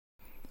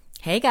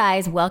Hey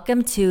guys,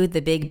 welcome to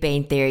The Big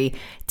Bang Theory.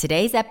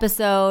 Today's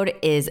episode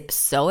is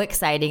so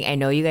exciting. I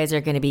know you guys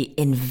are going to be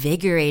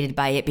invigorated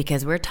by it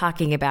because we're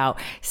talking about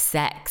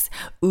sex.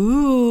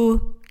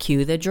 Ooh,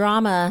 cue the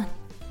drama.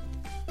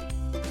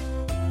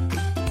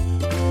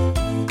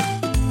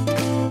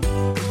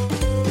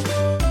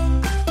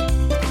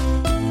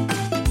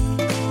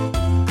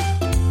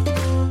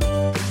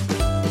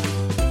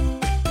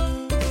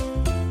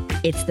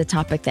 It's the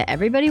topic that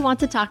everybody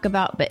wants to talk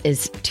about, but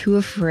is too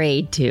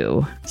afraid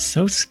to.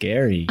 So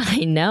scary.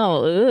 I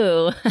know.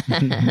 Ooh.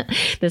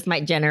 This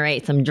might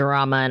generate some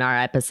drama in our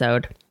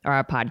episode or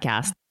our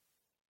podcast.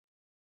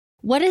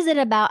 What is it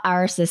about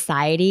our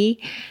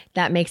society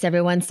that makes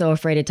everyone so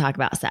afraid to talk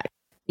about sex?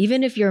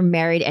 Even if you're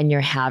married and you're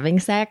having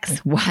sex,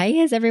 why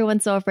is everyone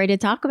so afraid to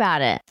talk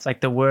about it? It's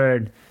like the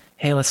word,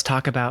 hey, let's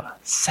talk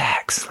about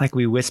sex. Like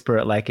we whisper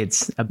it like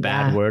it's a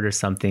bad word or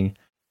something.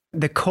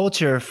 The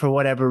culture, for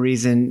whatever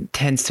reason,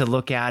 tends to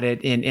look at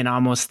it in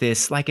almost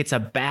this, like it's a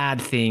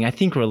bad thing. I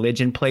think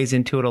religion plays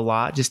into it a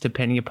lot, just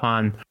depending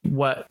upon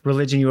what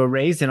religion you were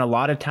raised in. A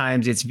lot of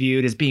times it's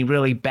viewed as being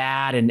really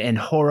bad and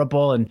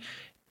horrible. And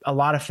a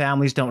lot of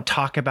families don't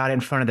talk about it in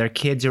front of their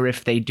kids, or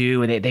if they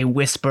do, they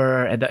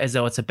whisper as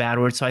though it's a bad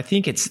word. So I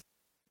think it's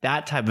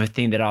that type of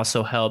thing that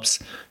also helps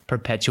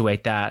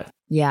perpetuate that.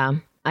 Yeah.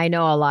 I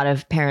know a lot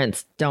of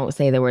parents don't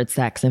say the word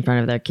sex in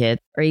front of their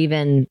kids or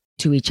even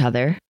to each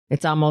other.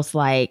 It's almost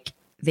like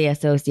they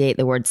associate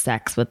the word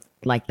sex with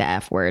like the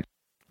F word.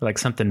 Like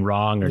something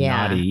wrong or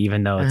naughty,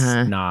 even though it's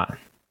not.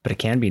 But it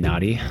can be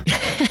naughty.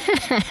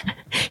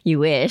 You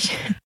wish.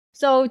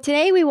 So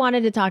today we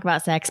wanted to talk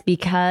about sex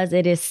because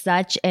it is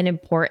such an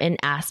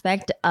important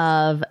aspect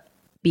of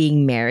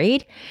being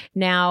married.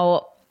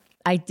 Now,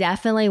 I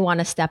definitely want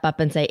to step up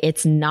and say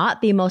it's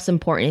not the most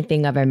important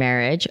thing of a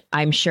marriage.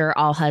 I'm sure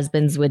all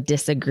husbands would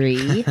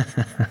disagree.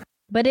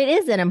 But it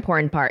is an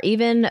important part.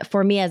 Even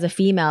for me as a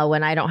female,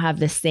 when I don't have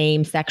the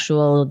same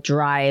sexual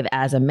drive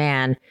as a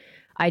man,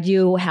 I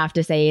do have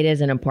to say it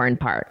is an important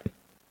part.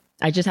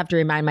 I just have to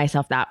remind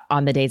myself that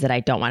on the days that I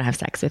don't want to have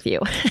sex with you.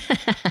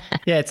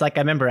 Yeah, it's like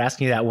I remember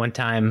asking you that one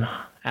time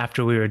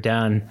after we were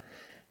done.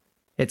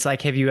 It's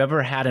like, have you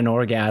ever had an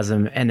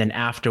orgasm and then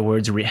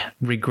afterwards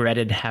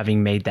regretted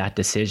having made that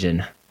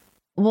decision?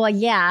 Well,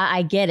 yeah,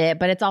 I get it.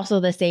 But it's also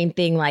the same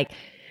thing like,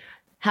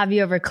 have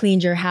you ever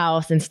cleaned your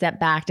house and stepped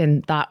back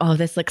and thought, oh,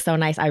 this looks so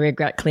nice, I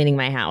regret cleaning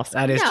my house?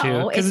 That is true.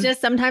 No, it's just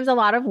sometimes a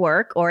lot of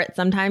work, or it's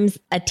sometimes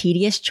a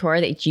tedious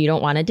chore that you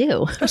don't want to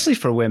do. Especially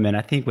for women.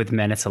 I think with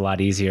men, it's a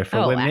lot easier.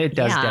 For women, it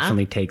does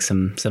definitely take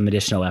some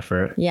additional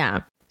effort.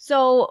 Yeah.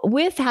 So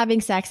with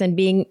having sex and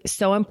being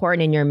so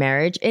important in your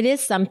marriage, it is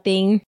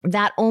something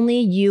that only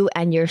you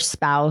and your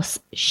spouse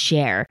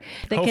share.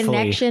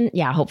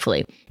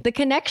 Hopefully. The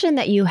connection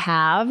that you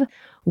have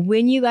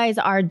when you guys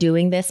are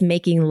doing this,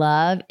 making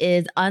love,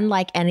 is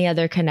unlike any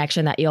other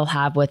connection that you'll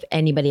have with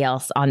anybody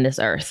else on this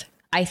earth.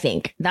 I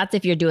think that's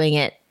if you're doing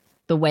it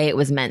the way it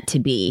was meant to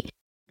be.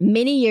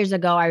 Many years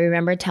ago, I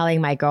remember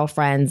telling my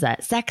girlfriends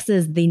that sex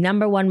is the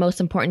number one most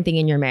important thing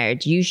in your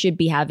marriage. You should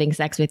be having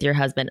sex with your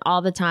husband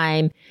all the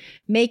time,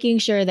 making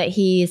sure that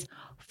he's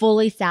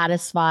fully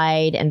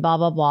satisfied and blah,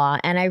 blah, blah.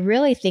 And I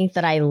really think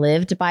that I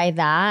lived by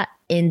that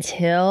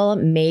until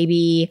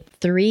maybe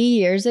 3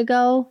 years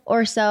ago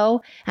or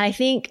so. And I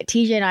think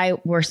TJ and I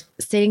were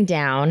sitting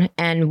down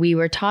and we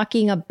were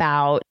talking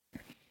about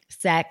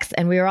sex.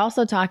 And we were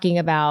also talking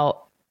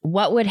about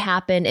what would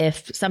happen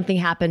if something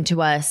happened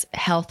to us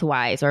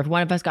health-wise, or if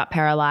one of us got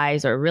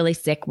paralyzed or really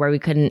sick where we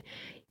couldn't,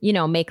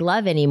 make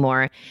love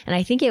anymore. And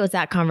I think it was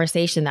that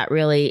conversation that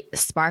really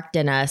sparked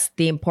in us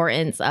the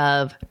importance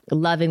of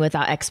loving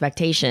without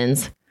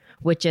expectations,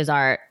 which is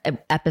our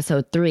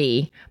episode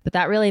 3. But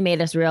that really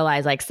made us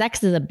realize like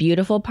sex is a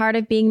beautiful part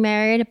of being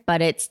married,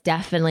 but it's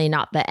definitely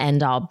not the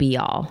end all be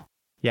all.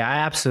 Yeah, I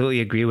absolutely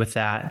agree with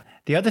that.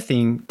 The other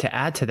thing to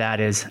add to that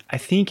is I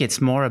think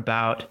it's more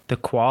about the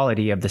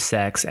quality of the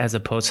sex as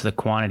opposed to the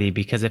quantity,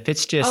 because if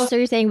it's just... Oh, so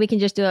you're saying we can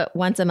just do it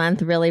once a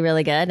month really,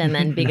 really good and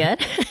then be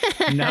good?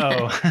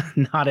 No,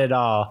 not at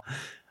all.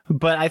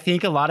 But I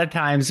think a lot of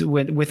times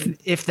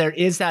if there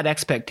is that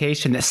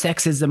expectation that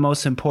sex is the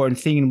most important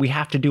thing and we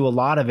have to do a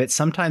lot of it,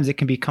 sometimes it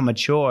can become a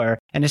chore.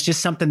 And it's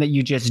just something that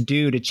you just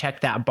do to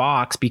check that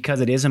box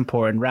because it is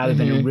important rather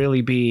than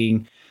really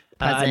being...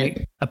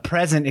 a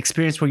present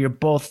experience where you're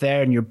both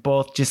there and you're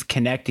both just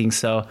connecting.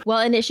 Well,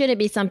 and it shouldn't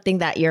be something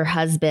that your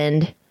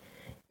husband,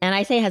 and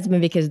I say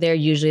husband because they're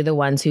usually the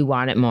ones who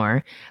want it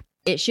more.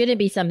 It shouldn't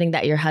be something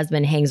that your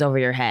husband hangs over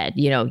your head,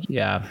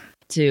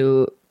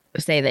 to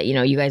say that,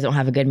 you guys don't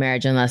have a good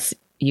marriage unless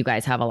you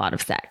guys have a lot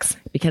of sex,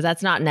 because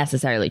that's not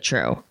necessarily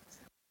true.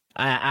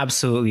 I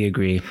absolutely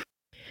agree.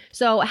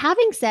 So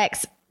having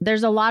sex,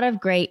 there's a lot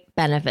of great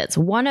benefits.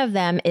 One of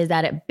them is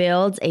that it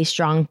builds a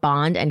strong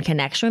bond and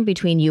connection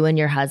between you and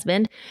your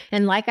husband.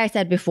 And like I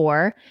said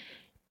before,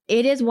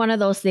 it is one of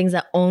those things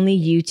that only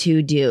you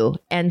two do.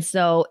 And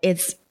so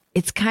it's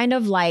kind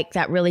of like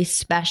that really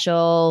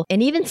special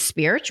and even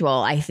spiritual,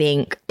 I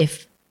think,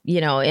 if,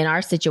 in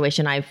our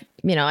situation,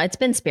 it's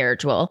been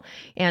spiritual.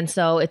 And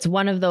so it's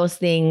one of those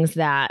things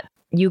that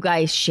you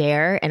guys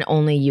share and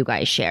only you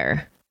guys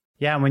share.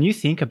 Yeah, when you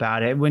think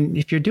about it,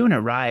 if you're doing it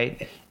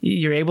right,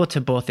 you're able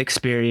to both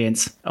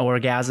experience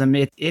orgasm.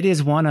 It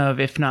is one of,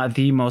 if not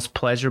the most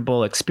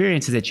pleasurable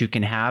experiences that you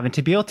can have. And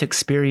to be able to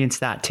experience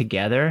that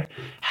together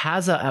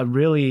has a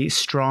really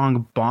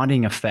strong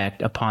bonding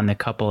effect upon the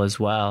couple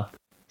as well.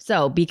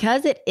 So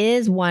because it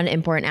is one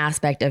important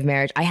aspect of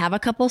marriage, I have a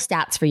couple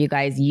stats for you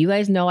guys. You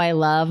guys know I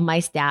love my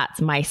stats,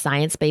 my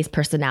science-based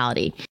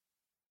personality.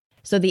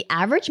 So the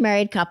average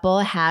married couple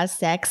has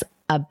sex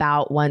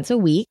about once a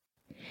week.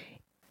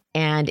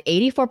 And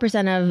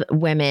 84% of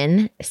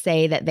women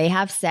say that they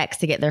have sex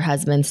to get their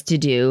husbands to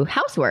do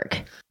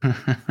housework.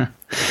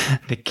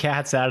 The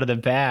cat's out of the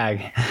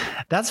bag.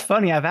 That's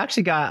funny. I've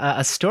actually got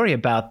a story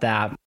about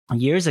that.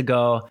 Years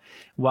ago,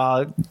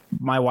 while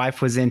my wife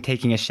was in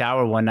taking a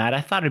shower one night, I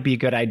thought it'd be a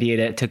good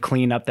idea to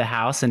clean up the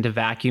house and to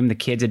vacuum. The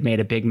kids had made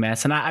a big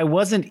mess, and I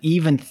wasn't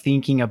even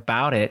thinking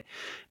about it.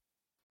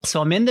 So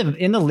I'm in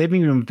the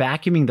living room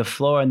vacuuming the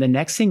floor, and the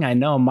next thing I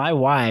know, my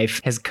wife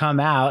has come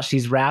out.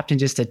 She's wrapped in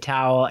just a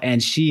towel,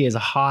 and she is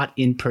hot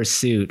in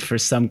pursuit for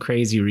some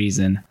crazy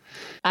reason.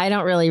 I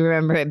don't really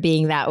remember it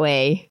being that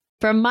way.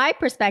 From my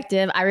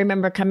perspective, I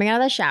remember coming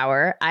out of the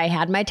shower. I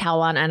had my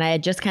towel on, and I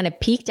had just kind of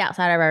peeked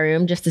outside of our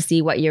room just to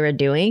see what you were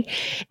doing,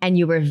 and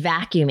you were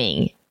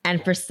vacuuming.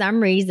 And for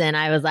some reason,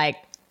 I was like,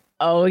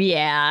 oh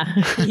yeah,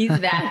 he's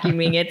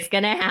vacuuming. It's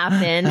going to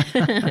happen.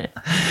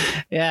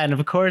 Yeah. And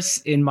of course,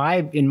 in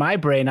my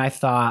brain, I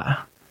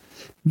thought,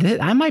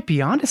 I might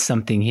be onto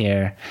something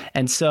here.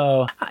 And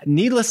so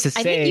needless to say,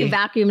 I think you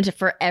vacuumed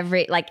for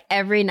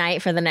every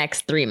night for the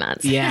next 3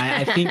 months. Yeah,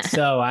 I think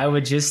so. I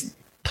would just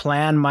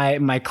plan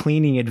my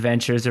cleaning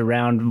adventures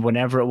around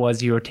whenever it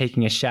was you were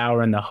taking a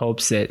shower in the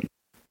hopes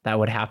that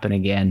would happen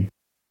again.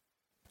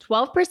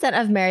 12%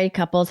 of married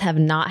couples have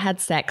not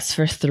had sex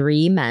for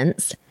 3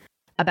 months.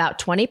 About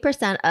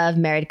 20% of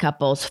married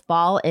couples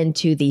fall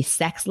into the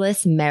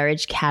sexless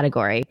marriage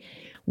category,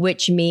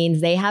 which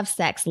means they have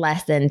sex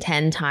less than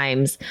 10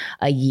 times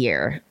a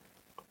year.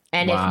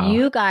 And Wow. If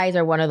you guys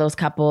are one of those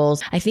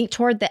couples, I think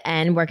toward the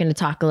end, we're going to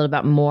talk a little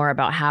bit more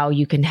about how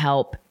you can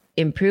help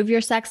improve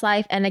your sex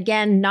life. And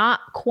again,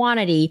 not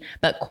quantity,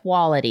 but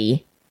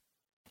quality.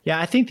 Yeah,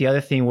 I think the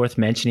other thing worth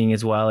mentioning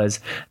as well is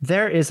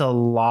there is a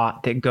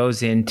lot that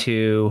goes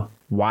into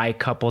why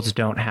couples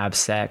don't have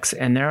sex.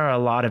 And there are a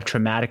lot of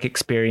traumatic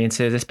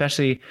experiences,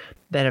 especially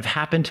that have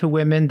happened to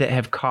women that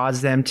have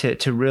caused them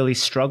to really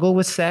struggle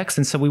with sex.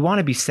 And so we want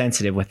to be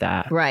sensitive with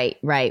that. Right.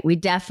 We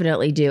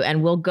definitely do.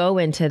 And we'll go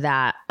into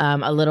that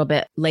a little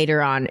bit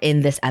later on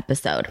in this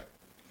episode.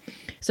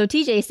 So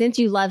TJ, since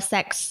you love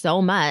sex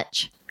so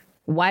much,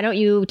 why don't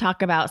you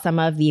talk about some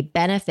of the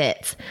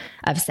benefits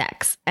of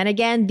sex? And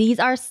again, these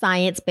are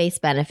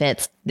science-based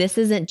benefits. This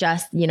isn't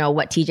just,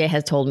 what TJ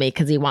has told me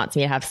because he wants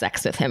me to have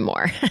sex with him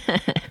more.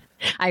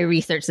 I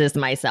researched this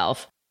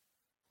myself.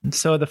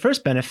 So the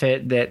first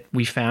benefit that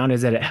we found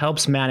is that it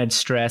helps manage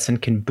stress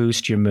and can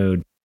boost your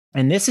mood.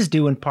 And this is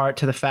due in part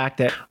to the fact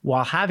that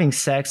while having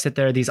sex, that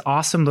there are these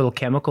awesome little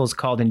chemicals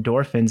called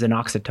endorphins and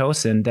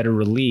oxytocin that are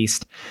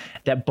released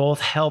that both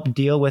help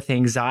deal with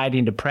anxiety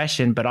and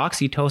depression. But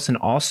oxytocin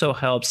also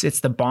helps. It's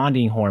the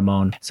bonding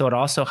hormone. So it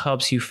also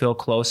helps you feel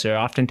closer.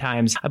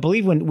 Oftentimes, I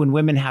believe when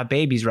women have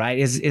babies, right,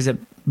 is it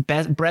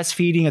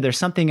breastfeeding or there's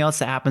something else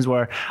that happens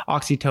where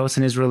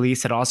oxytocin is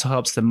released that also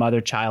helps the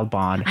mother-child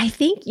bond? I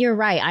think you're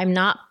right. I'm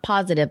not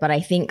positive, but I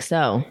think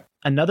so.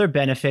 Another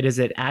benefit is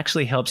it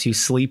actually helps you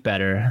sleep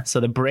better. So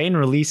the brain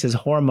releases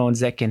hormones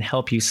that can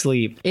help you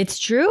sleep. It's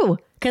true.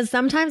 Because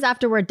sometimes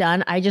after we're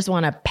done, I just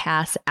want to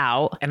pass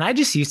out. And I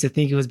just used to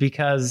think it was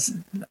because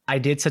I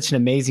did such an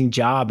amazing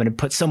job and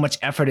put so much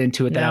effort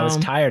into it that I was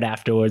tired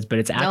afterwards. But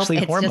it's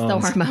actually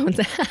hormones. It's just the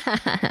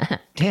hormones.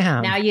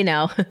 Damn. Now you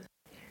know.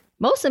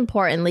 Most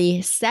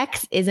importantly,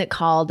 sex isn't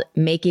called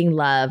making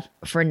love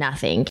for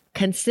nothing.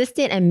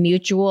 Consistent and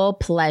mutual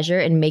pleasure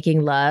in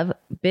making love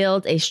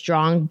builds a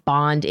strong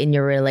bond in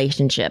your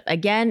relationship.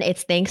 Again,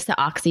 it's thanks to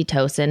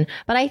oxytocin,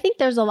 but I think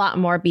there's a lot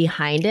more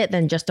behind it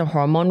than just a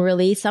hormone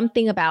release.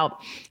 Something about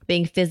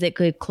being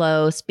physically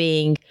close,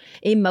 being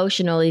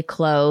emotionally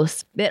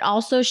close. It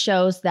also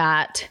shows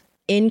that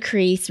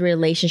increased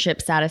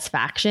relationship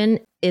satisfaction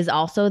is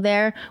also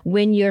there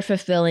when you're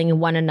fulfilling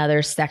one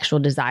another's sexual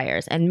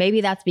desires. And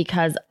maybe that's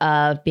because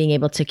of being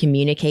able to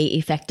communicate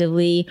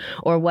effectively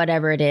or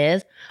whatever it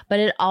is, but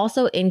it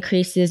also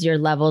increases your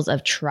levels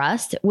of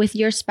trust with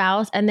your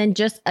spouse and then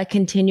just a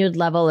continued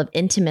level of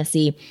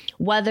intimacy,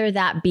 whether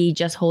that be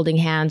just holding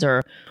hands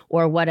or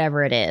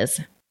whatever it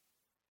is.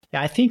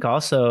 Yeah, I think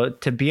also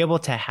to be able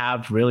to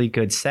have really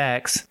good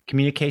sex,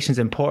 communication is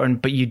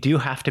important, but you do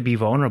have to be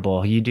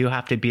vulnerable. You do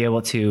have to be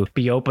able to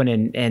be open.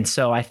 And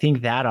so I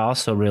think that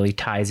also really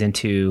ties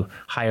into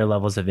higher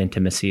levels of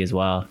intimacy as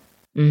well.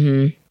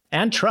 Mm-hmm.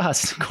 And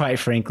trust, quite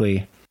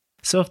frankly.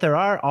 So if there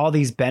are all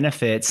these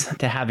benefits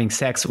to having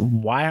sex,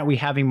 why aren't we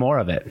having more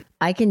of it?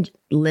 I can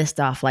list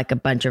off like a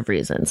bunch of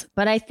reasons,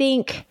 but I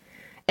think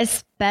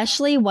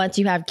Especially once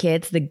you have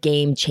kids, the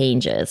game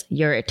changes.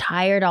 You're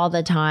tired all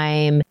the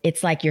time.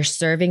 It's like you're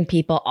serving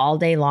people all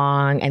day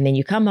long. And then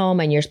you come home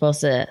and you're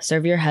supposed to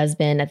serve your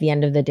husband at the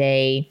end of the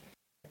day.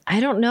 I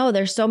don't know.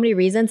 There's so many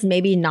reasons,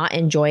 maybe not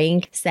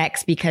enjoying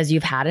sex because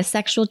you've had a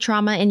sexual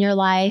trauma in your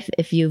life.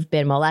 If you've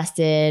been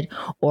molested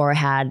or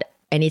had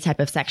any type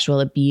of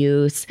sexual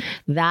abuse,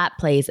 that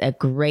plays a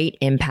great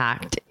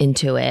impact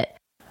into it.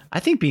 I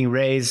think being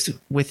raised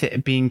with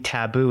it being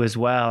taboo as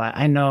well.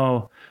 I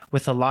know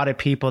with a lot of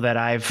people that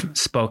I've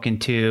spoken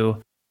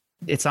to,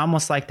 it's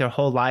almost like their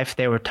whole life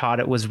they were taught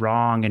it was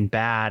wrong and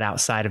bad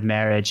outside of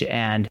marriage.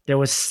 And there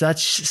was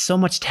so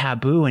much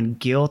taboo and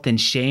guilt and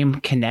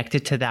shame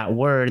connected to that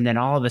word. And then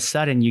all of a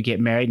sudden you get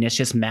married and it's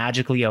just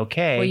magically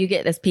okay. Well, you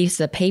get this piece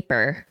of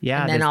paper.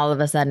 Yeah. And then all of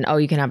a sudden, oh,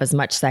 you can have as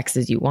much sex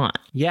as you want.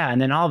 Yeah. And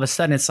then all of a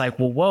sudden it's like,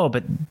 well, whoa,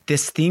 but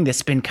this thing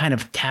that's been kind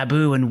of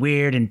taboo and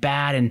weird and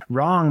bad and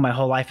wrong my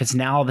whole life is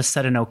now all of a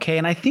sudden okay.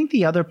 And I think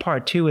the other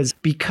part too is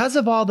because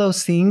of all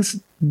those things,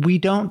 we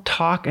don't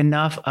talk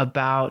enough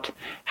about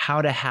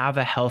how to have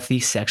a healthy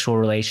sexual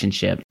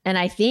relationship. And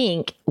I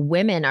think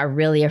women are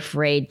really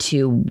afraid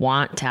to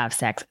want to have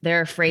sex. They're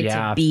afraid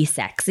to be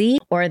sexy,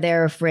 or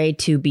they're afraid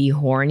to be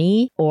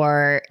horny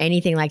or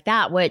anything like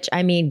that, which,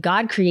 I mean,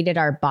 God created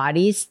our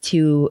bodies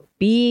to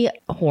be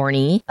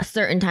horny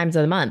certain times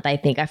of the month, I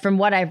think, from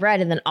what I've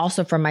read. And then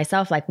also from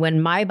myself, like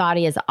when my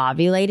body is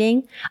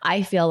ovulating,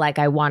 I feel like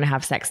I want to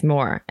have sex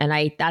more.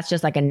 And that's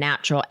just like a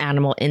natural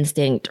animal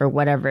instinct or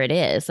whatever it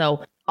is.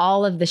 So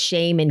all of the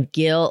shame and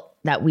guilt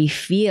that we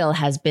feel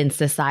has been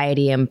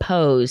society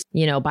imposed,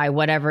 by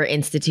whatever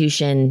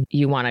institution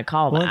you want to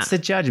call that. Well, it's the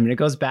judgment. It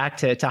goes back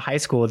to high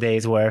school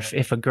days where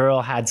if a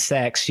girl had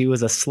sex, she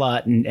was a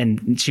slut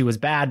and she was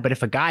bad. But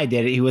if a guy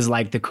did it, he was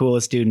like the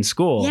coolest dude in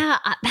school. Yeah,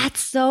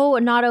 that's so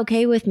not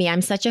okay with me.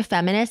 I'm such a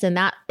feminist, and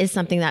that is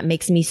something that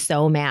makes me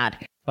so mad.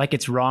 Like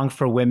it's wrong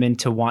for women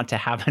to want to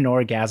have an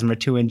orgasm or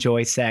to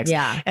enjoy sex.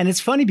 Yeah. And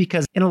it's funny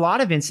because in a lot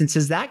of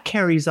instances that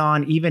carries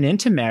on even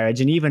into marriage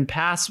and even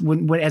past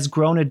when as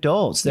grown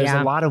adults. There's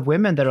a lot of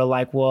women that are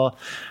like, well,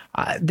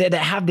 that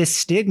have this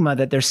stigma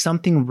that there's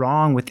something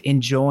wrong with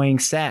enjoying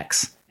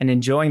sex and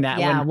enjoying that.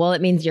 Yeah. Well, it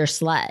means you're a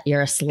slut.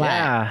 You're a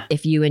slut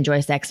if you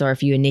enjoy sex or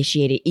if you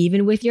initiate it,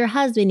 even with your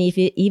husband,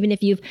 even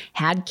if you've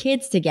had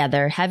kids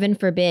together, heaven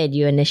forbid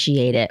you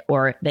initiate it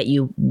or that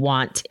you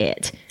want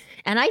it.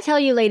 And I tell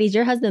you, ladies,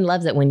 your husband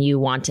loves it when you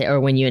want it or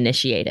when you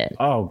initiate it.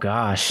 Oh,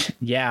 gosh.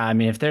 Yeah. I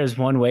mean, if there's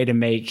one way to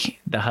make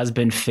the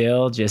husband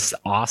feel just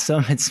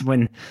awesome, it's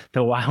when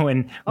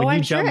you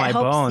jump my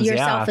bones. Your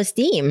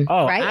self-esteem.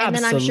 Oh, right? Absolutely. And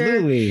then I'm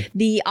sure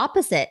the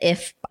opposite.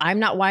 If I'm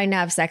not wanting to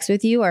have sex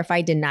with you or if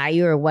I deny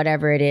you or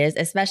whatever it is,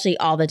 especially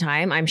all the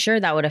time, I'm sure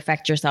that would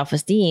affect your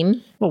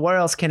self-esteem. Well, where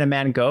else can a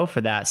man go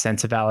for that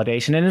sense of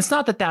validation? And it's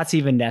not that that's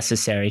even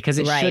necessary because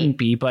it shouldn't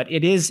be, but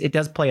it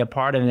does play a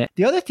part in it.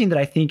 The other thing that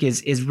I think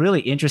is really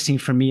interesting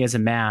for me as a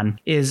man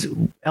is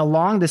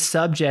along the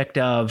subject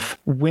of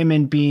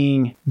women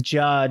being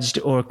judged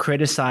or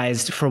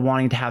criticized for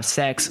wanting to have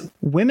sex.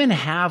 Women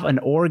have an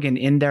organ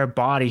in their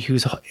body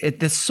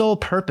the sole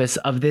purpose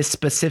of this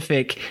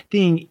specific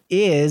thing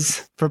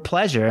is for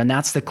pleasure, and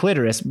that's the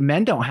clitoris.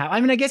 Men don't have.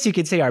 I mean, I guess you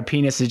could say our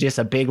penis is just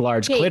a big,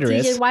 large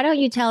clitoris. TJ, why don't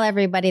you tell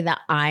everybody that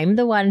I'm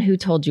the one who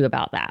told you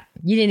about that?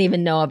 You didn't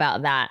even know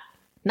about that.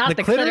 Not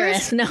the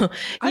clitoris. No,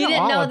 you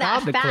didn't know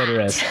that fact.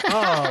 Clitoris.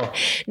 Oh,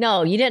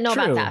 no, you didn't know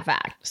about that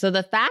fact. So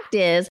the fact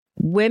is,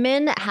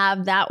 women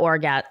have that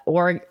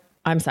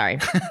I'm sorry.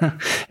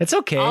 It's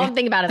okay. All I'm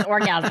thinking about is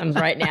orgasms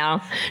right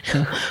now.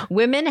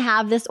 Women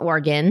have this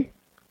organ,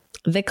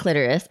 the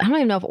clitoris. I don't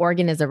even know if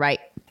organ is the right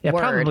word.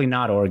 Probably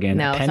not organ.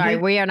 No, Appendage? sorry.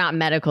 We are not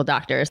medical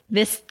doctors.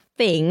 This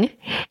thing,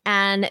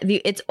 and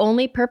its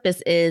only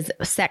purpose is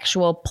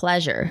sexual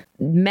pleasure.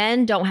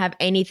 Men don't have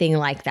anything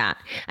like that.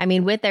 I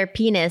mean, with their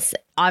penis,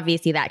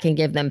 obviously that can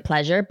give them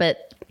pleasure,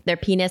 but their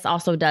penis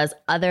also does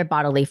other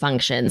bodily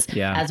functions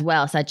as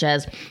well, such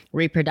as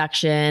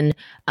reproduction,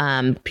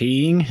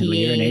 peeing,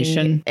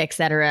 urination,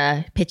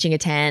 etc., pitching a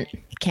tent,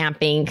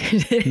 camping.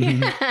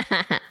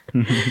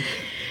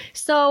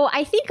 So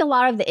I think a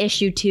lot of the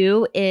issue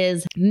too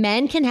is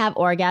men can have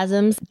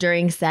orgasms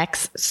during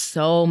sex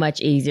so much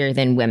easier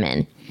than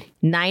women.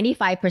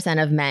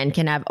 95% of men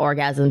can have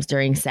orgasms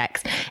during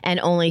sex,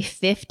 and only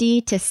 50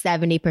 to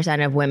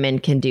 70% of women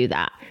can do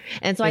that.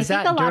 And so I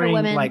think a lot of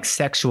women, like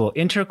sexual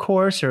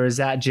intercourse, or is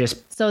that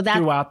just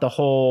throughout the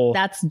whole?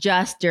 That's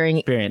just during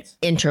experience.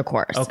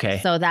 Intercourse. Okay.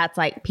 So that's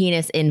like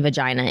penis in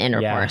vagina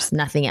intercourse,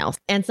 nothing else.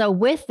 And so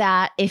with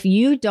that, if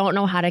you don't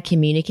know how to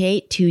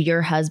communicate to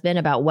your husband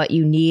about what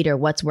you need or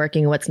what's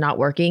working, what's not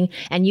working,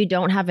 and you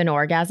don't have an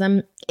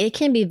orgasm, it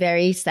can be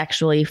very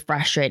sexually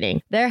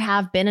frustrating. There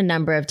have been a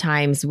number of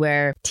times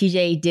where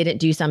TJ didn't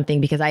do something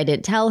because I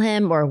didn't tell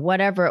him or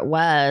whatever it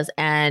was,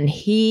 and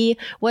he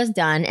was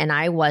done and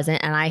I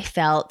wasn't, and I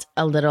felt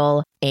a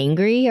little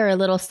angry or a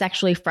little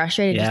sexually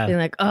frustrated, just being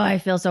like, oh, I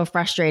feel so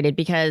frustrated,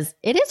 because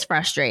it is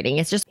frustrating.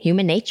 It's just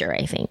human nature,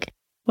 I think.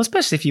 Well,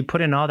 especially if you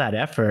put in all that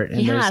effort.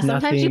 And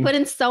sometimes you put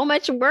in so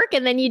much work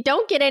and then you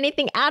don't get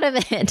anything out of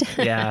it.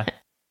 Yeah.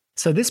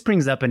 So this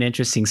brings up an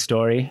interesting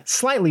story,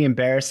 slightly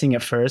embarrassing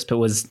at first, but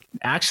was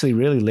actually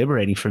really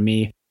liberating for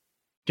me.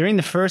 During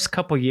the first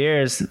couple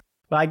years,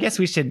 well, I guess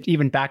we should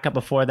even back up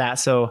before that.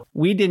 So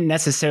we didn't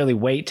necessarily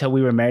wait till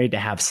we were married to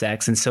have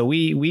sex. And so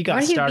we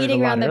got started a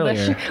lot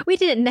earlier. We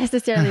didn't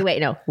necessarily wait.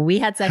 No, we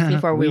had sex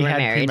before we were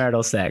married. We had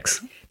premarital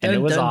sex. And it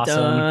was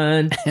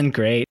awesome and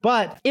great.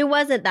 But it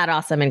wasn't that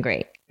awesome and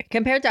great.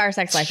 Compared to our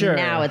sex life,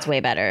 now it's way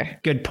better.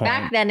 Good point.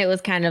 Back then, it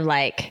was kind of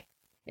like,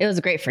 it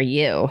was great for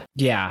you.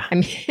 Yeah. I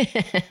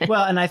mean,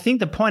 well, and I think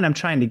the point I'm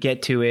trying to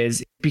get to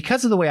is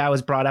because of the way I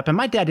was brought up, and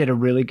my dad did a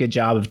really good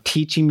job of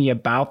teaching me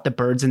about the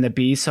birds and the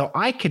bees, so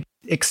I could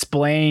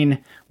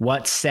explain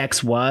what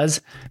sex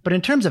was. But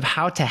in terms of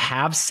how to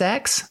have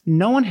sex,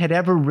 no one had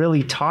ever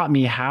really taught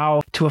me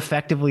how to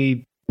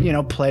effectively,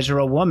 pleasure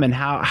a woman,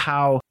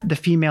 how the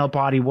female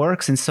body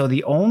works. And so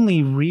the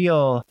only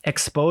real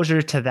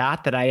exposure to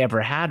that I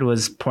ever had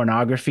was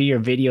pornography or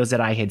videos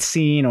that I had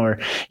seen, or,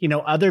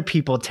 other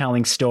people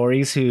telling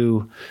stories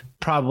who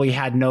probably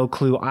had no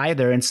clue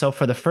either. And so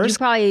for the first... You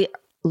probably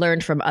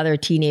learned from other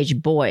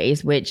teenage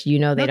boys, which, they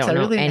don't know anything. I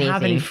really didn't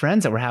have any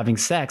friends that were having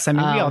sex. I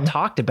mean, we all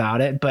talked about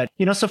it, but,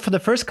 so for the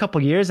first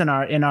couple years in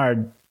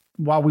our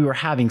while we were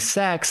having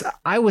sex,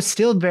 I was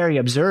still very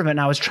observant.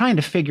 And I was trying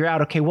to figure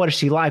out, okay, what is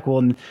she like? Well,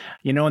 in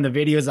the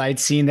videos I'd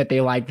seen that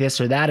they like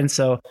this or that. And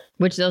so...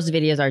 Which those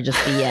videos are just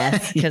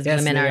BS because yes,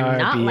 women are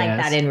not BS. Like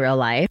that in real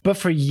life. But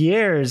for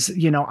years,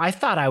 I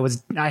thought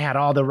I had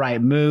all the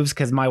right moves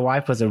because my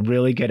wife was a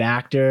really good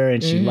actor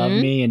and she loved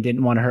me and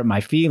didn't want to hurt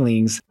my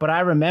feelings. But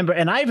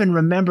I even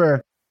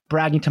remember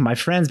bragging to my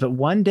friends, but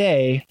one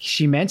day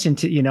she mentioned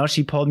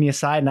she pulled me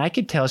aside and I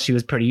could tell she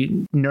was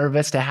pretty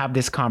nervous to have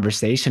this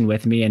conversation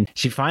with me. And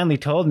she finally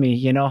told me,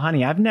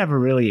 honey, I've never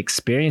really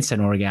experienced an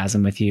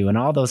orgasm with you. And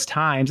all those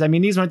times, I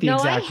mean, these weren't the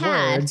exact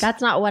words.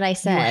 That's not what I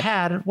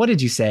said. What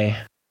did you say?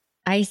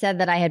 I said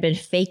that I had been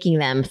faking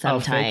them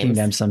sometimes. Oh, faking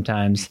them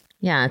sometimes.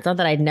 Yeah. It's not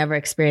that I'd never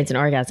experienced an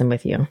orgasm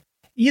with you.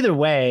 Either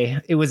way,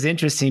 it was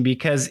interesting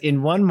because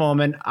in one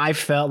moment I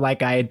felt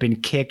like I had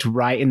been kicked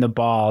right in the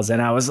balls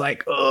and I was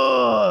like,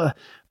 ugh.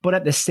 But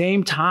at the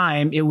same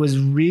time, it was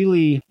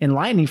really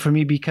enlightening for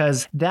me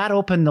because that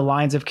opened the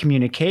lines of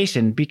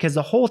communication, because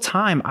the whole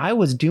time I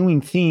was doing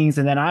things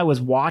and then I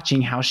was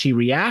watching how she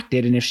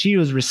reacted. And if she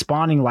was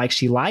responding like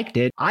she liked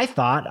it, I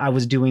thought I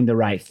was doing the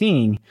right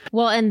thing.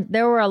 Well, and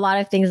there were a lot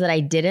of things that I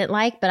didn't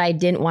like, but I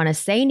didn't want to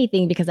say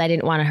anything because I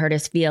didn't want to hurt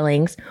his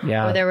feelings.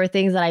 Yeah. Or there were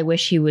things that I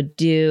wish he would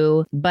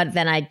do, but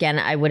then again,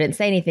 I wouldn't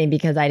say anything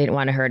because I didn't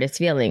want to hurt his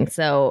feelings.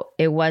 So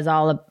it was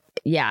all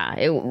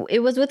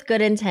it was with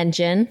good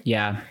intention.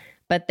 Yeah.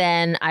 But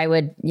then I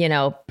would,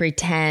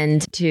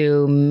 pretend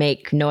to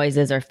make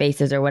noises or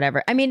faces or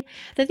whatever. I mean,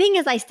 the thing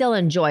is, I still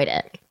enjoyed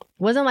it. It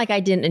wasn't like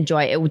I didn't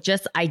enjoy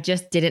it. I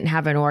just didn't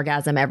have an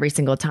orgasm every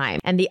single time.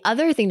 And the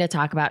other thing to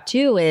talk about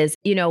too is,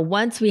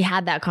 once we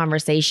had that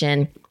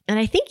conversation, and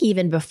I think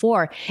even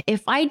before,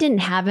 if I didn't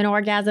have an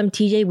orgasm,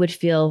 TJ would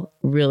feel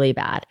really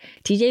bad.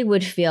 TJ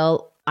would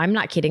feel, I'm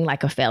not kidding,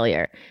 like a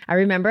failure. I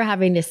remember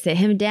having to sit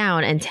him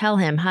down and tell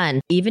him,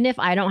 hun, even if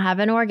I don't have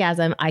an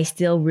orgasm, I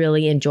still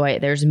really enjoy it.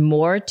 There's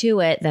more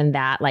to it than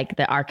that, like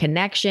our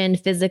connection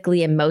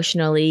physically,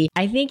 emotionally.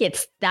 I think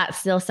that's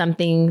still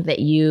something that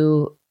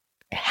you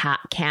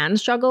can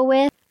struggle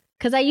with.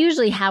 Because I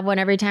usually have one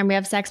every time we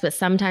have sex, but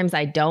sometimes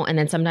I don't. And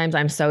then sometimes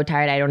I'm so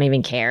tired, I don't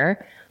even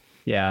care.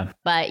 Yeah.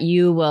 But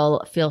you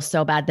will feel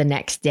so bad the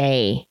next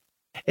day.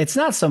 It's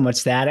not so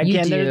much that.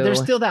 Again,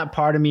 there's still that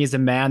part of me as a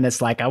man that's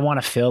like, I want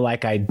to feel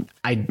like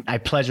I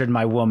pleasured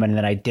my woman and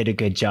that I did a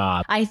good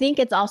job. I think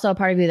it's also a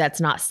part of you that's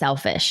not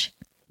selfish.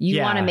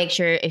 You want to make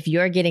sure if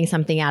you're getting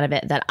something out of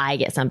it, that I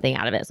get something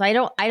out of it. So I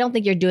don't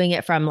think you're doing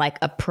it from like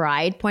a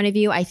pride point of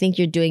view. I think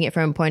you're doing it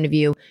from a point of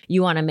view,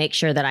 you want to make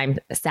sure that I'm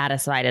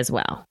satisfied as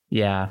well.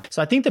 Yeah.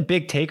 So I think the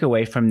big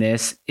takeaway from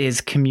this is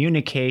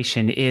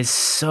communication is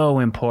so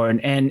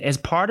important. And as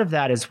part of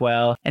that as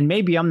well, and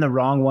maybe I'm the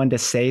wrong one to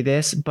say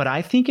this, but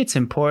I think it's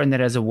important that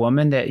as a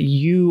woman that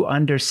you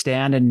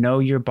understand and know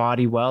your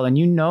body well and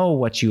you know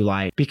what you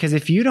like. Because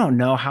if you don't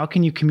know, how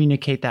can you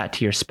communicate that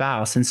to your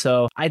spouse? And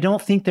so I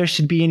don't think there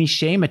should be any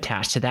shame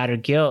attached to that or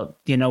guilt.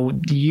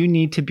 You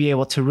need to be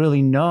able to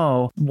really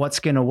know what's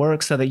going to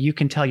work so that you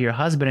can tell your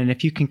husband. And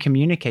if you can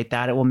communicate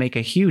that, it will make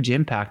a huge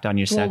impact on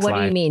your sex life. What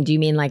do you mean? Do you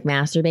mean like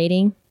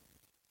masturbating?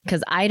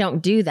 Because I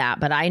don't do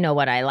that, but I know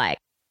what I like.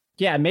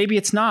 Yeah, maybe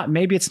it's not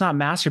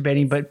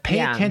masturbating, but pay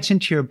attention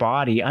to your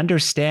body.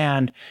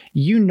 Understand,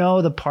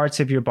 the parts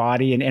of your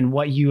body and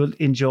what you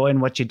enjoy and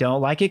what you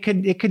don't like.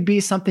 It could be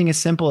something as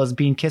simple as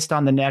being kissed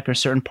on the neck or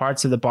certain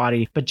parts of the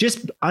body, but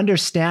just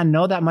understand,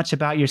 know that much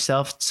about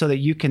yourself so that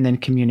you can then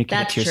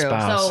communicate to your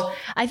spouse. So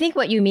I think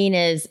what you mean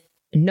is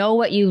know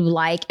what you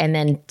like and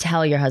then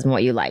tell your husband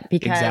what you like.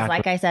 Because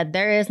like I said,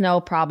 there is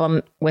no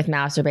problem with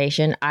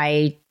masturbation.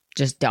 I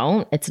just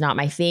don't. It's not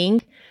my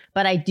thing.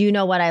 But I do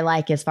know what I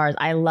like as far as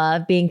I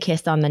love being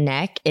kissed on the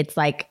neck. It's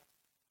like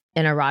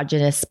an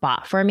erogenous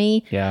spot for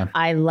me. Yeah.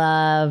 I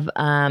love,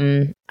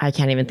 I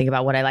can't even think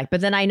about what I like,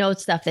 but then I know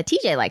stuff that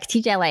TJ likes.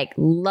 TJ like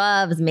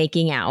loves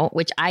making out,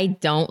 which I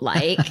don't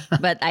like,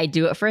 but I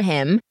do it for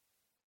him.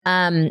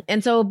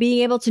 And so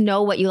being able to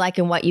know what you like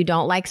and what you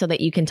don't like so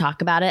that you can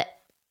talk about it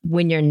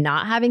when you're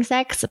not having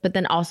sex, but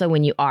then also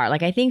when you are.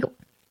 Like, I think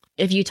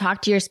if you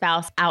talk to your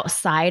spouse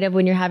outside of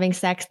when you're having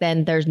sex,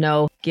 then there's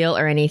no guilt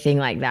or anything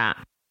like that.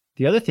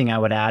 The other thing I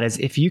would add is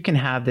if you can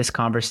have this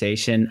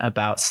conversation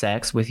about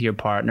sex with your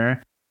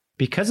partner,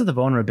 because of the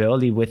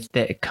vulnerability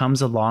that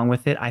comes along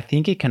with it, I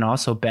think it can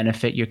also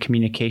benefit your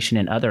communication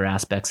in other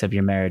aspects of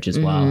your marriage as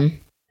well.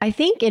 I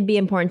think it'd be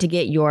important to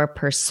get your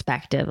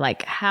perspective.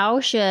 Like,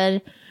 how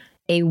should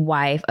a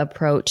wife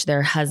approach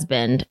their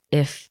husband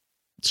if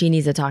she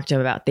needs to talk to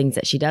him about things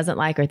that she doesn't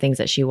like or things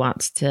that she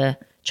wants to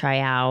try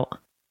out?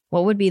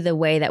 What would be the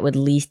way that would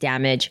least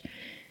damage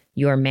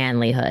your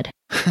manlyhood,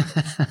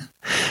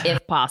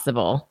 if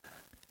possible?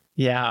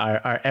 Yeah,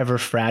 our ever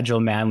fragile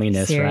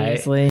manliness,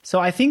 Seriously. right? So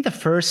I think the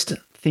first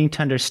thing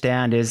to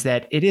understand is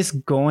that it is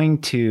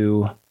going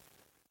to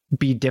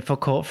be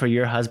difficult for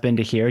your husband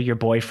to hear, your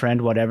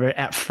boyfriend, whatever,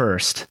 at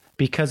first,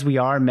 because we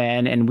are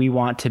men and we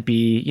want to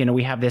be,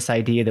 we have this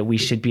idea that we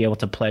should be able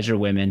to pleasure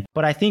women.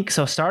 But I think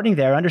so starting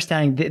there,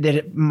 understanding that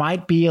it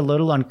might be a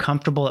little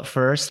uncomfortable at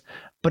first,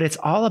 but it's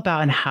all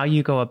about how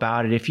you go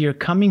about it. If you're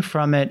coming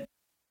from it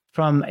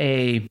from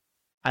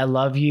I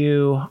love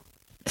you,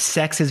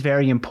 sex is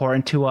very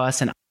important to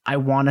us, and I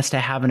want us to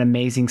have an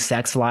amazing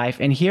sex life.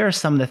 And here are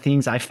some of the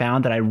things I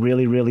found that I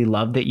really, really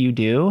love that you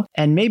do.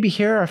 And maybe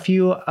here are a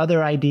few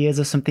other ideas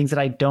of some things that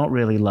I don't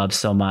really love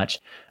so much,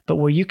 but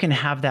where you can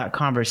have that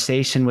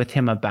conversation with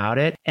him about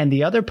it. And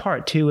the other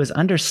part too is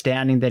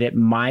understanding that it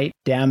might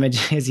damage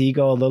his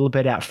ego a little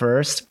bit at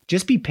first.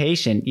 Just be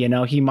patient.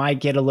 He might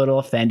get a little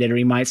offended, or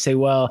he might say,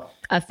 well,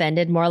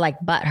 offended, more like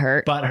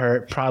butthurt.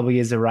 Butthurt probably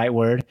is the right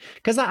word.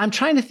 Because I'm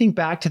trying to think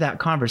back to that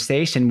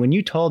conversation when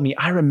you told me.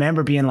 I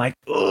remember being like,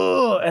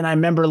 oh, and I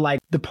remember like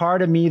the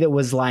part of me that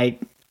was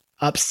like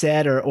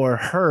upset or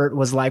hurt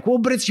was like, well,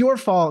 but it's your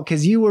fault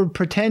because you were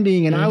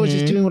pretending and I was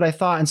just doing what I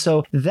thought. And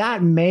so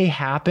that may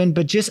happen,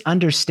 but just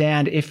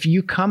understand if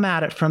you come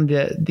at it from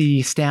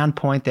the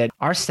standpoint that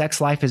our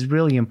sex life is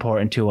really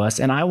important to us.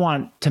 And I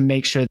want to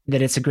make sure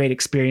that it's a great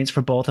experience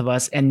for both of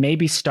us, and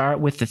maybe start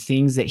with the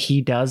things that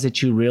he does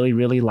that you really,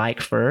 really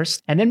like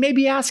first. And then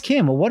maybe ask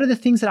him, well, what are the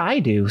things that I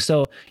do?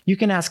 So you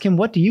can ask him,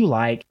 what do you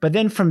like? But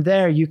then from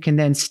there, you can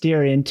then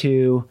steer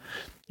into,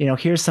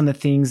 here's some of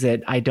the things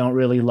that I don't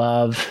really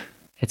love,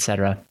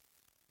 etc.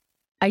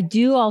 I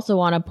do also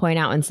want to point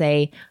out and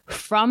say,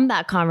 from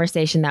that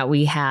conversation that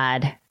we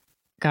had,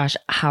 gosh,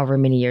 however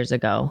many years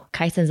ago,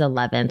 Kyson's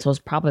 11, so it's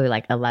probably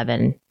like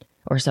 11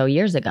 or so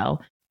years ago,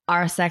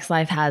 our sex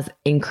life has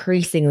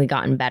increasingly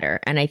gotten better.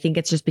 And I think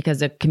it's just because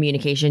the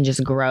communication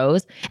just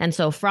grows. And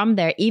so from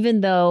there,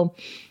 even though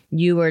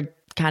you were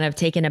kind of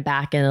taken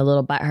aback and a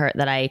little butthurt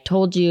that I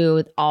told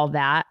you all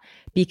that,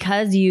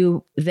 because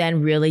you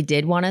then really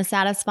did want to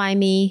satisfy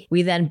me,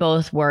 we then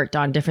both worked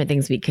on different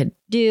things we could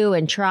do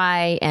and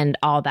try and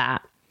all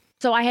that.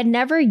 So I had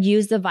never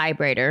used a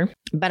vibrator,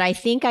 but I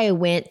think I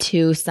went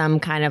to some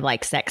kind of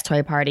like sex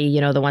toy party,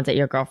 the ones that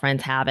your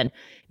girlfriends have. And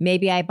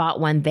maybe I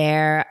bought one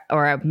there,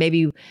 or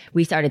maybe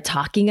we started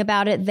talking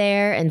about it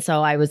there. And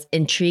so I was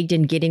intrigued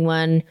in getting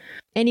one.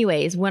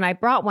 Anyways, when I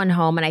brought one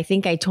home, and I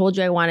think I told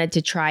you I wanted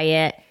to try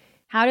it,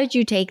 how did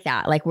you take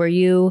that? Like, were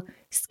you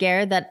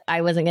scared that I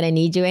wasn't going to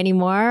need you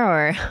anymore,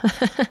 or?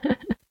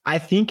 I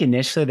think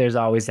initially there's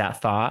always that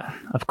thought,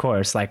 of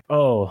course, like,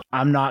 oh,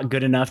 I'm not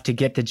good enough to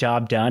get the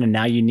job done, and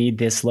now you need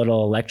this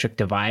little electric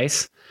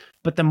device.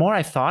 But the more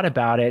I thought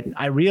about it,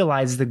 I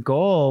realized the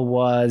goal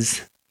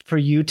was for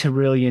you to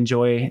really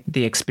enjoy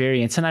the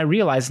experience. And I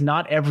realized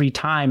not every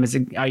time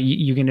are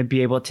you going to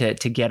be able to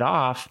get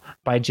off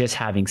by just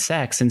having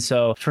sex. And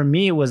so for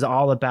me, it was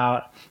all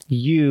about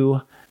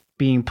you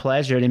being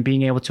pleasured and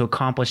being able to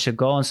accomplish a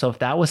goal. And so if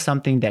that was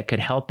something that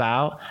could help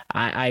out,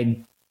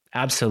 I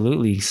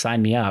absolutely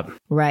sign me up.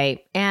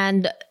 Right.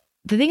 And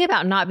the thing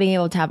about not being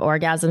able to have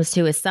orgasms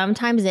too is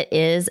sometimes it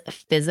is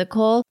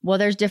physical. Well,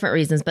 there's different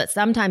reasons, but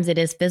sometimes it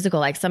is physical.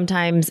 Like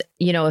sometimes,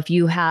 if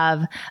you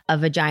have a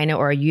vagina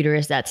or a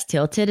uterus that's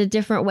tilted a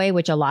different way,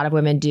 which a lot of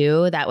women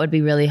do, that would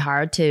be really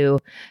hard to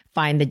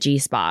find the G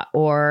spot.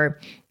 Or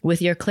with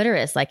your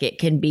clitoris, like it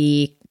can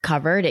be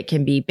covered, it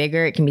can be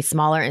bigger, it can be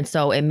smaller, and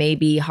so it may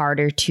be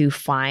harder to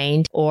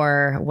find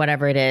or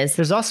whatever it is.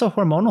 There's also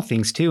hormonal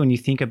things too. When you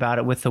think about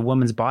it with the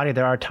woman's body,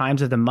 there are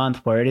times of the month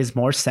where it is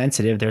more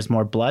sensitive, there's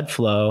more blood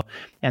flow,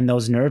 and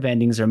those nerve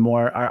endings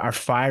are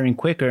firing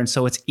quicker, and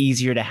so it's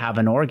easier to have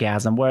an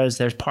orgasm. Whereas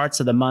there's parts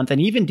of the month, and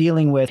even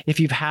dealing with if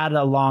you've had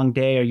a long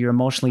day or you're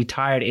emotionally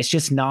tired, it's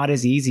just not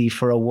as easy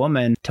for a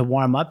woman to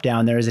warm up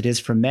down there as it is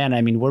for men.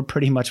 I mean, we're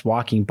pretty much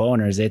walking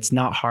boners. It's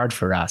not hard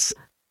for us.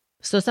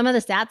 So some of the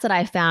stats that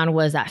I found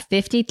was that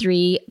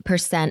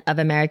 53% of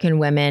American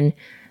women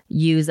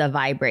use a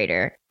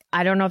vibrator.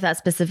 I don't know if that's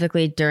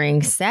specifically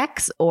during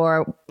sex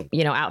or,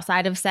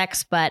 outside of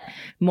sex, but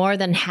more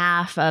than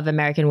half of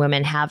American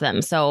women have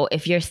them. So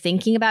if you're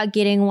thinking about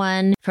getting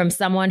one from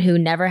someone who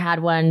never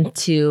had one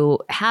to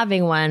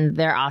having one,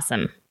 they're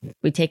awesome.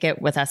 We take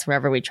it with us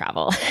wherever we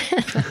travel.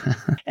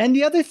 And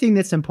the other thing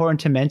that's important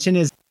to mention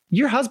is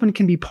your husband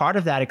can be part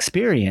of that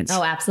experience.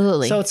 Oh,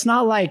 absolutely. So it's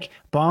not like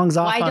Bong's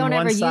off on one side. I don't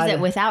ever use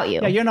it without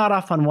you. Yeah, you're not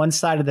off on one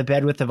side of the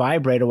bed with the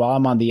vibrator while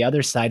I'm on the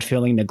other side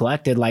feeling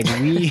neglected. Like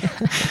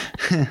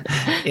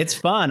it's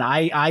fun.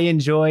 I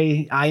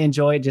enjoy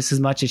it just as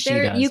much as she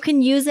does. You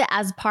can use it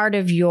as part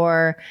of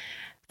your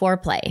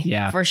foreplay.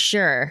 Yeah. For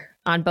sure.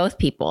 On both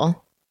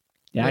people.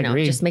 Yeah, I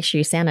agree. Just make sure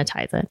you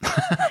sanitize it.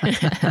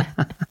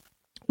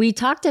 We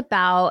talked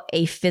about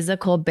a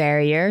physical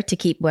barrier to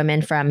keep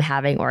women from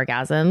having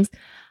orgasms.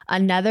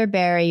 Another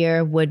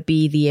barrier would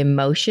be the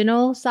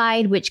emotional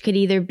side, which could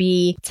either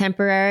be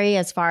temporary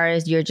as far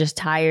as you're just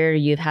tired,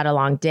 you've had a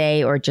long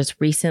day, or just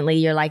recently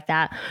you're like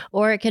that,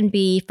 or it can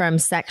be from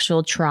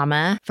sexual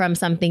trauma from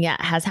something that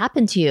has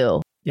happened to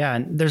you. Yeah,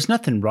 and there's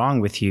nothing wrong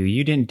with you.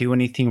 You didn't do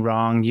anything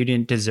wrong. You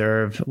didn't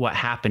deserve what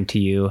happened to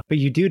you, but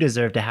you do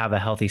deserve to have a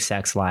healthy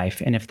sex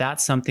life. And if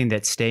that's something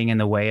that's staying in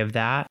the way of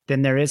that,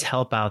 then there is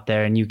help out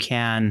there, and you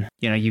can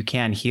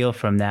heal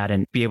from that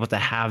and be able to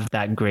have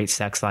that great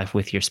sex life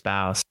with your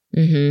spouse.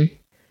 Mm-hmm.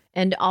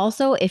 And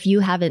also, if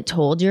you haven't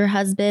told your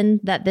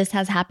husband that this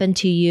has happened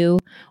to you,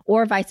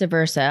 or vice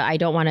versa, I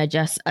don't want to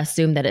just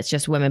assume that it's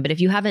just women, but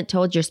if you haven't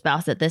told your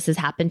spouse that this has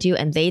happened to you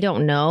and they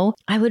don't know,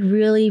 I would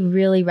really,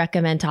 really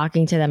recommend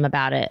talking to them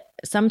about it.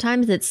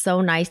 Sometimes it's so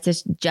nice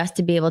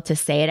to be able to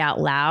say it out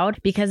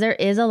loud, because there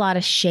is a lot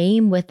of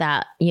shame with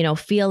that,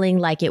 feeling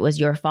like it was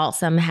your fault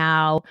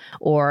somehow,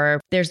 or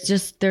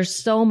there's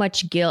so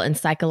much guilt and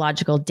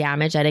psychological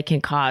damage that it can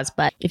cause.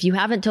 But if you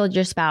haven't told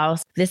your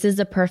spouse, this is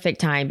the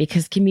perfect time,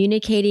 because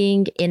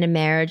communicating in a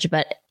marriage,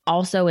 but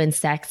also in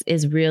sex,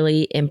 is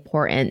really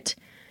important.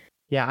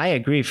 Yeah, I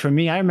agree. For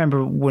me, I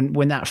remember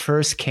when that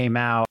first came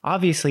out,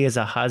 obviously as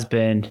a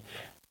husband,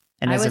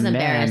 and I was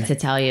embarrassed to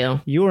tell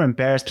you. You were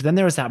embarrassed, but then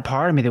there was that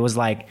part of me that was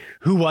like,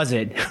 who was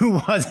it? Who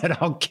was it?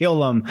 I'll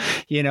kill him,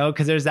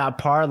 because there's that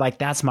part like,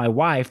 that's my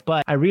wife.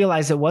 But I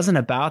realized it wasn't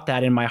about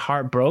that, and my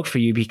heart broke for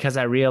you, because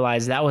I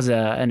realized that was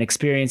an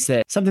experience,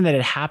 something that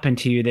had happened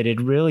to you that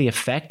had really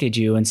affected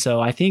you. And so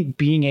I think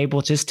being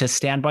able just to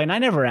stand by, and I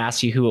never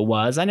asked you who it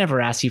was. I never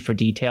asked you for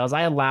details.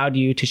 I allowed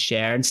you to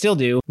share, and still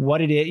do,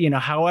 what it is,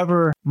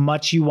 however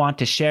much you want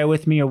to share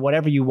with me or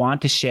whatever you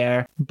want to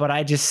share. But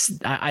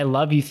I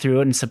love you through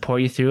it and support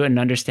you through it, and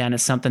understand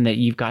it's something that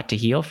you've got to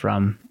heal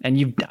from, and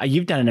you've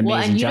done an amazing job.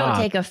 Well, and you don't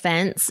take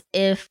offense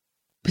if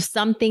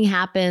something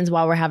happens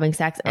while we're having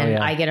sex and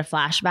I get a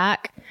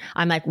flashback.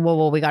 I'm like,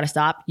 whoa, we got to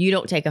stop. You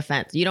don't take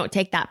offense. You don't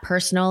take that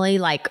personally,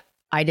 like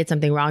I did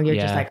something wrong. You're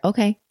just like,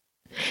 okay.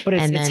 But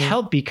it's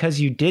helped because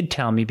you did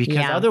tell me,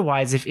 because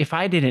otherwise, if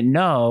I didn't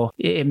know,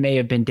 it may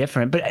have been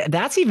different. But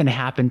that's even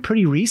happened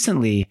pretty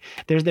recently.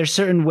 There's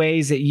certain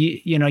ways that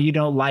you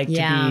don't like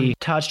to be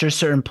touched, or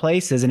certain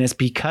places, and it's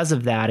because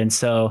of that. And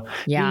so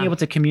being able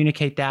to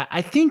communicate that.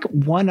 I think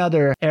one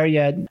other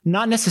area,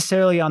 not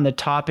necessarily on the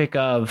topic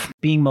of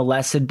being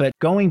molested, but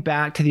going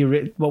back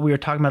to what we were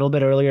talking about a little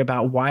bit earlier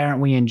about why aren't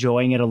we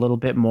enjoying it a little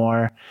bit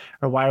more,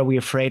 or why are we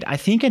afraid? I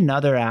think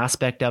another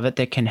aspect of it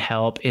that can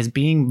help is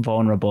being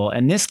vulnerable.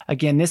 And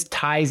this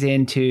ties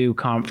into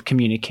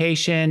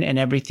communication and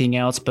everything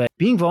else, but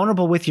being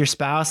vulnerable with your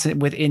spouse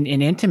in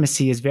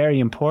intimacy is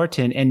very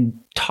important. And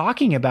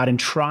talking about and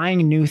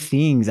trying new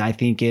things, I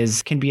think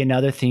can be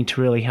another thing to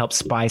really help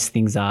spice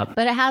things up.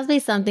 But it has to be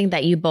something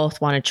that you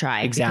both want to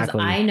try. Exactly.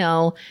 Because I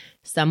know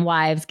some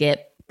wives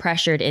get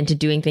pressured into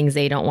doing things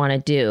they don't want to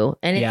do.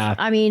 And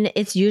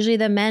it's usually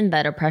the men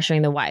that are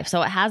pressuring the wife.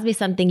 So it has to be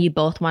something you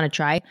both want to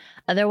try.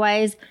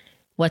 Otherwise,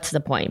 what's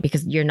the point?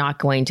 Because you're not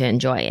going to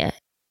enjoy it.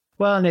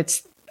 Well, and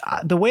it's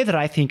the way that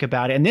I think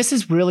about it, and this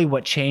is really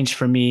what changed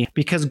for me,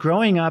 because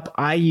growing up,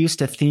 I used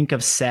to think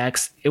of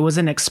sex, it was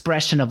an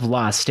expression of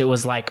lust. It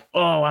was like,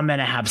 oh, I'm going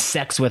to have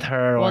sex with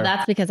her. Well,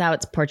 that's because how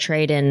it's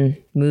portrayed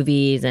in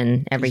movies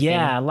and everything.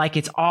 Yeah, like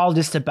it's all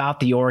just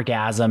about the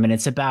orgasm and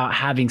it's about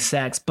having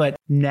sex. But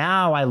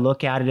now I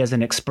look at it as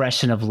an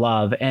expression of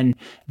love. And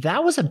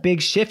that was a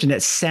big shift. And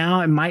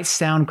it might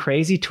sound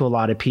crazy to a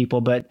lot of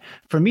people, but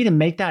for me to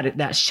make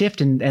that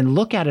shift and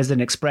look at it as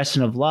an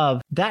expression of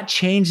love, that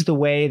changed the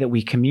way that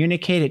we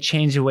communicate. It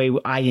changed the way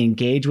I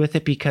engage with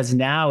it, because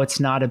now it's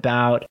not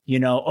about,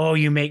 oh,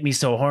 you make me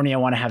so horny, I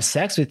want to have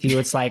sex with you.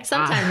 It's like,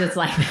 sometimes it's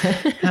like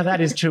that.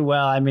 That is true.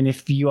 Well, I mean,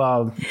 if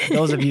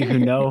those of you who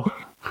know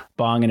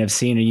Bong and have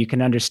seen her, you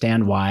can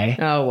understand why.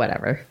 Oh,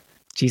 whatever.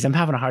 Geez, I'm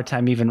having a hard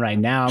time even right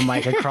now. I'm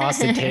like across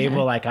the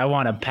table, like I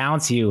want to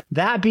pounce you.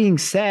 That being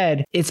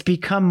said, it's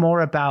become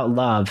more about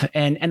love.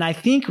 And I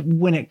think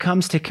when it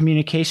comes to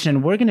communication,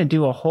 and we're going to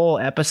do a whole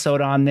episode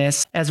on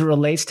this as it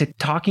relates to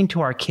talking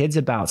to our kids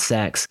about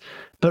sex,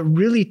 but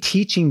really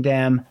teaching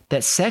them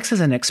that sex is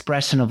an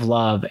expression of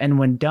love. And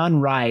when done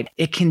right,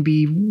 it can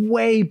be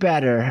way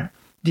better.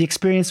 The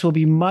experience will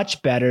be much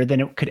better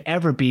than it could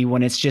ever be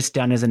when it's just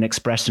done as an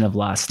expression of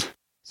lust.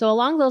 So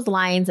along those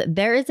lines,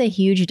 there is a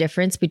huge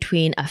difference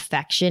between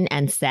affection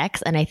and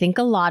sex. And I think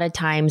a lot of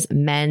times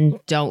men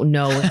don't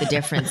know what the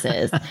difference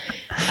is.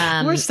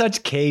 We're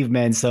such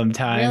cavemen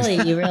sometimes.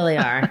 Really, you really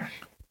are.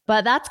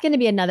 But that's going to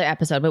be another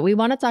episode. But we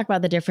want to talk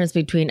about the difference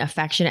between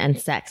affection and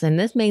sex. And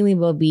this mainly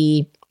will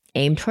be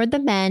aimed toward the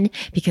men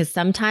because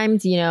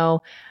sometimes,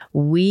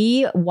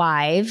 we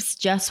wives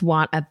just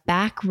want a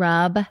back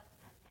rub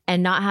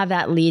and not have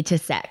that lead to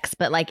sex.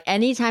 But like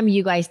anytime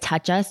you guys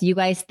touch us, you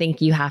guys think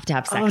you have to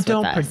have sex with us.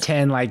 Don't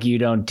pretend like you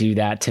don't do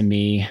that to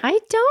me. I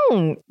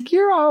don't.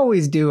 You're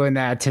always doing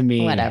that to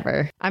me.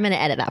 Whatever. I'm going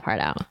to edit that part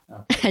out.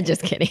 Okay.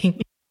 Just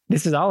kidding.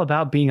 This is all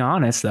about being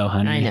honest though,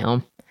 honey. I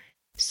know.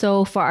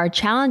 So for our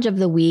challenge of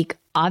the week,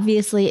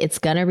 obviously it's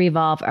going to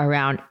revolve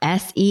around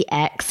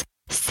sex,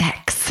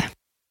 sex.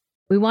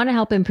 We want to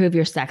help improve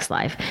your sex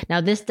life.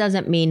 Now, this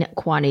doesn't mean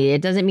quantity.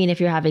 It doesn't mean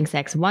if you're having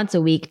sex once a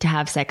week to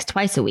have sex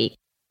twice a week.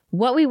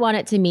 What we want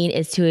it to mean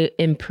is to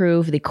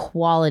improve the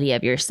quality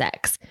of your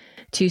sex,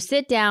 to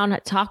sit down,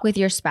 talk with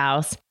your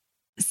spouse,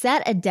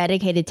 set a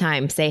dedicated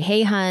time. Say,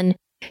 hey, hun,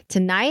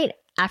 tonight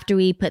after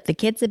we put the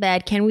kids to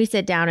bed, can we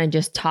sit down and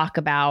just talk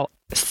about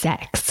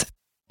sex?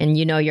 And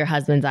your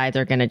husband's eyes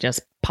are going to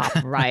just pop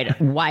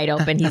right wide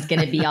open. He's going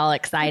to be all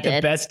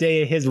excited. The best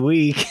day of his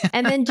week.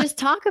 And then just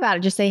talk about it.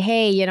 Just say,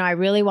 hey, I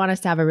really want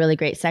us to have a really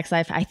great sex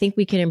life. I think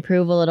we can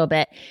improve a little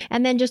bit.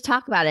 And then just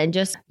talk about it and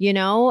just,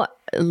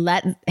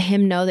 let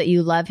him know that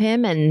you love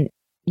him. And,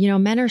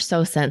 men are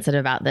so sensitive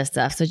about this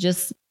stuff. So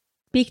just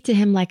speak to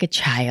him like a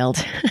child.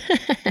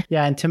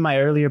 Yeah. And to my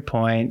earlier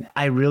point,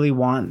 I really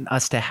want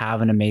us to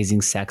have an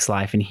amazing sex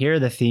life. And here are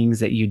the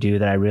things that you do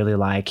that I really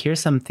like. Here's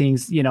some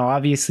things,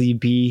 obviously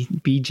be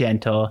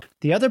gentle.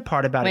 The other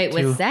part about it too.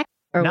 Wait, with sex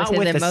or not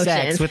with his with emotions? the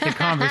sex, with the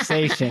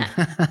conversation.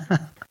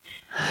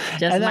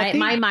 Just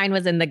my mind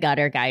was in the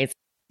gutter, guys.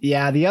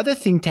 Yeah. The other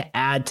thing to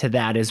add to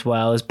that as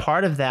well is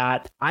part of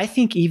that. I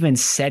think even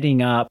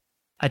setting up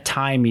a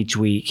time each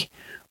week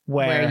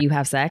where you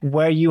have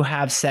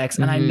sex.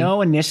 And I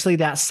know initially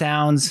that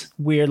sounds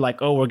weird, like,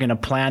 oh, we're going to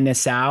plan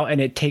this out, and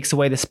it takes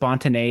away the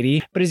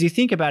spontaneity. But as you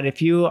think about it,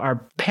 if you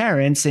are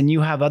parents and you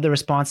have other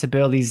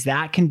responsibilities,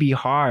 that can be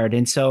hard.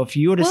 And so if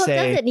you were to say,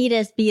 it doesn't need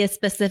to be a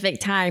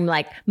specific time,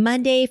 like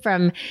Monday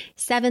from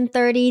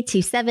 7:30 to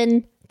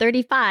 7:35.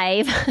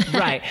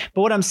 Right.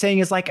 But what I'm saying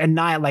is like a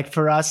night, like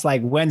for us,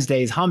 like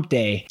Wednesday's hump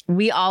day.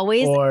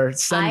 Or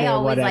Sunday I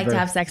always or like to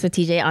have sex with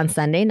TJ on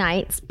Sunday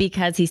nights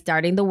because he's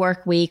starting the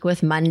work week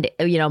with Monday,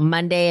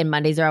 Monday, and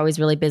Mondays are always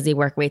really busy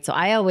work weeks. So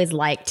I always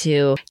like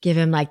to give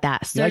him like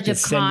that surge of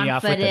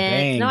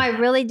confidence. No, I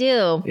really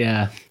do.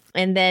 Yeah.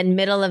 And then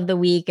middle of the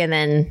week, and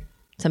then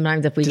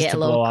sometimes if we get a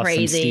little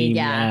crazy. Steam,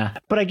 yeah.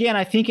 But again,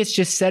 I think it's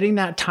just setting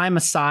that time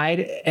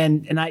aside,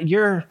 and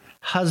your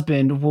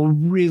husband will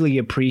really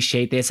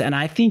appreciate this. And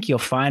I think you'll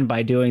find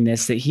by doing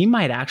this that he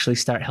might actually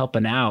start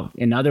helping out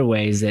in other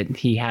ways that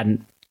he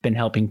hadn't been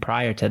helping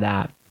prior to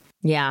that.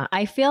 Yeah,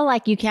 I feel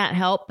like you can't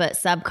help but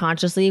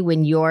subconsciously,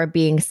 when you're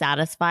being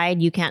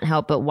satisfied, you can't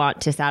help but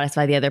want to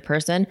satisfy the other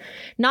person,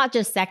 not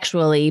just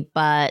sexually,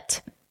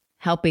 but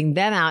helping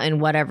them out in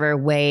whatever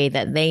way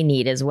that they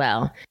need as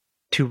well.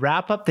 To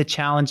wrap up the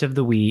challenge of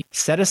the week,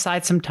 set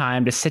aside some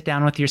time to sit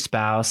down with your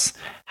spouse,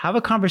 have a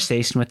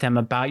conversation with them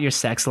about your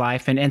sex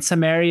life and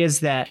some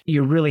areas that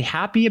you're really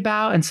happy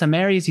about and some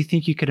areas you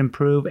think you could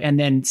improve, and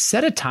then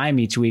set a time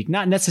each week,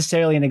 not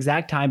necessarily an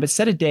exact time, but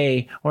set a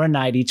day or a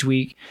night each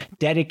week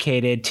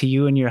dedicated to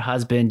you and your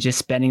husband just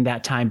spending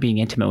that time being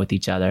intimate with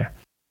each other.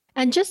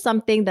 And just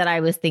something that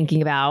I was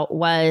thinking about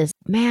was,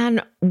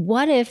 man,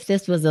 what if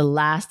this was the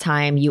last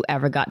time you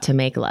ever got to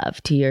make love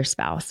to your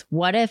spouse?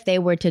 What if they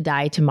were to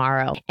die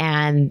tomorrow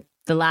and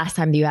the last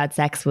time you had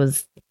sex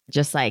was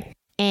just like,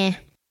 I'm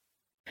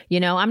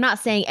not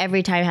saying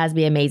every time has to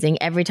be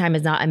amazing. Every time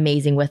is not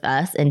amazing with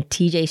us. And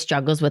TJ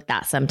struggles with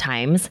that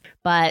sometimes.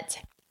 But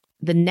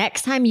the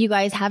next time you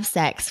guys have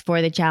sex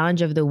for the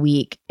challenge of the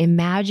week,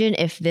 imagine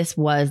if this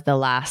was the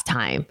last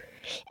time.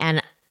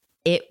 And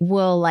it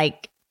will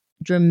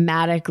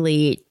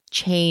dramatically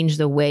change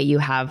the way you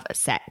have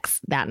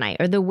sex that night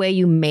or the way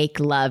you make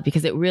love,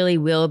 because it really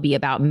will be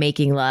about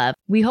making love.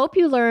 We hope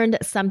you learned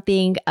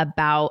something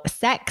about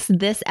sex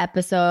this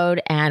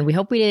episode, and we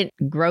hope we didn't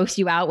gross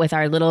you out with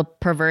our little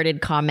perverted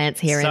comments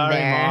here and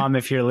there. Sorry, Mom,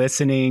 if you're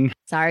listening.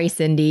 Sorry,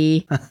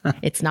 Cindy.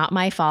 It's not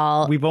my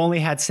fault. We've only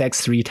had sex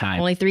 3 times.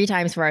 Only 3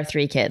 times for our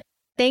 3 kids.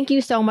 Thank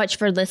you so much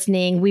for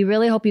listening. We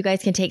really hope you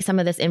guys can take some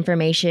of this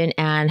information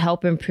and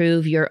help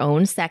improve your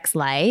own sex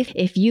life.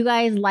 If you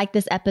guys like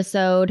this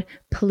episode,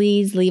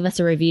 please leave us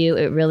a review.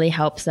 It really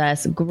helps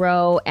us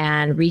grow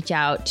and reach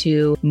out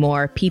to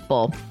more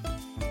people.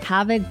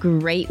 Have a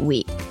great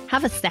week.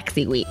 Have a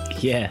sexy week.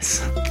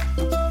 Yes.